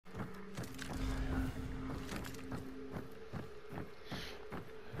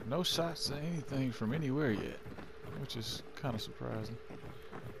No shots to anything from anywhere yet, which is kind of surprising.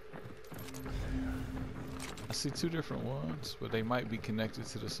 I see two different ones, but they might be connected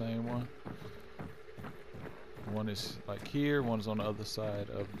to the same one. One is like here, one's on the other side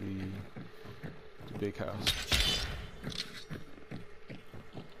of the big house.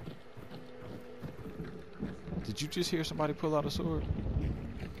 Did you just hear somebody pull out a sword?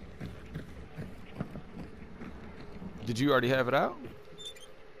 Did you already have it out?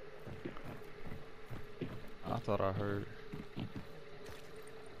 I thought I heard.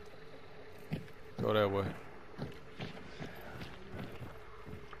 Go that way.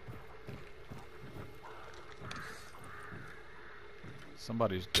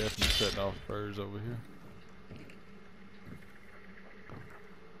 Somebody's definitely setting off birds over here.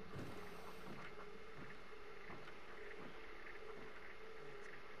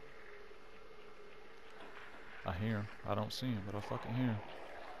 I hear him. I don't see him, but I fucking hear him.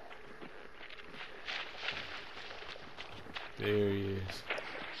 There he is.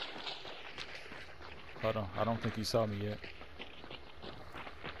 Hold on. I don't think he saw me yet.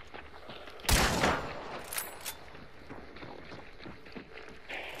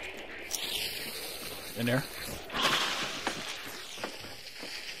 In there.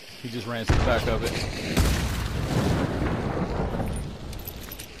 He just ran to the back of it.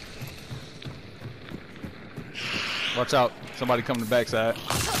 Watch out. Somebody come to the backside.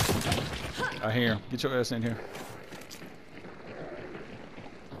 I hear him. Get your ass in here.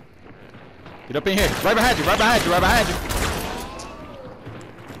 Get up in here. Right behind you. Right behind you. Right behind you.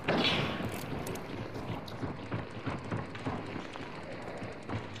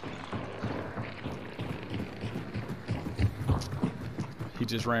 He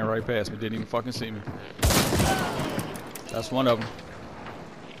just ran right past me. Didn't even fucking see me. That's one of them.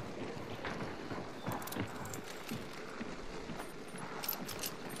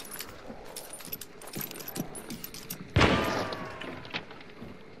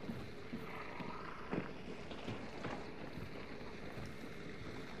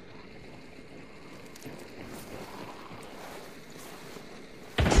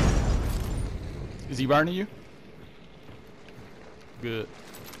 Is he burning you? Good.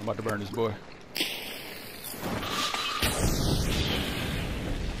 I'm about to burn this boy.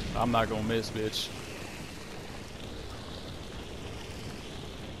 I'm not gonna miss, bitch.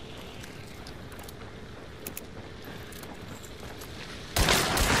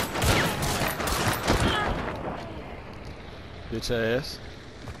 Bitch ass.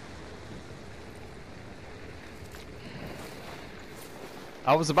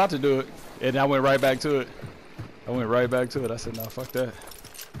 I was about to do it, and I went right back to it. I said, nah, fuck that.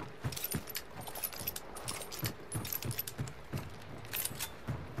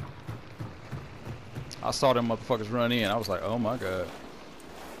 I saw them motherfuckers run in. I was like, oh my god.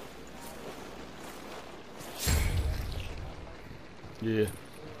 Yeah.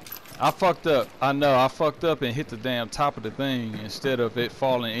 I fucked up. I know. I fucked up and hit the damn top of the thing instead of it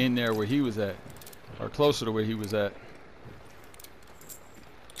falling in there where he was at. Or closer to where he was at.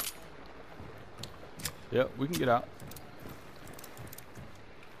 Yep, we can get out.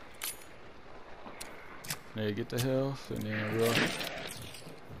 There, get the health, and then we'll...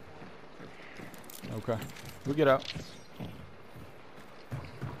 Okay, we'll get out.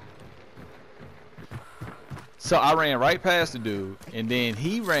 So I ran right past the dude, and then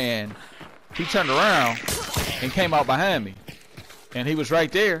he turned around and came out behind me. And he was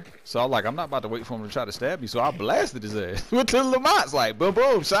right there. So I was like, I'm not about to wait for him to try to stab me. So I blasted his ass with the Lamont's, like, boom,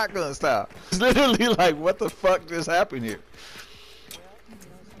 boom, shotgun style. It's literally like, what the fuck just happened here?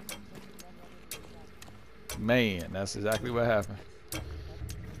 Man, that's exactly what happened.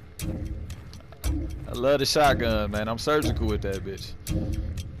 I love the shotgun, man. I'm surgical with that bitch.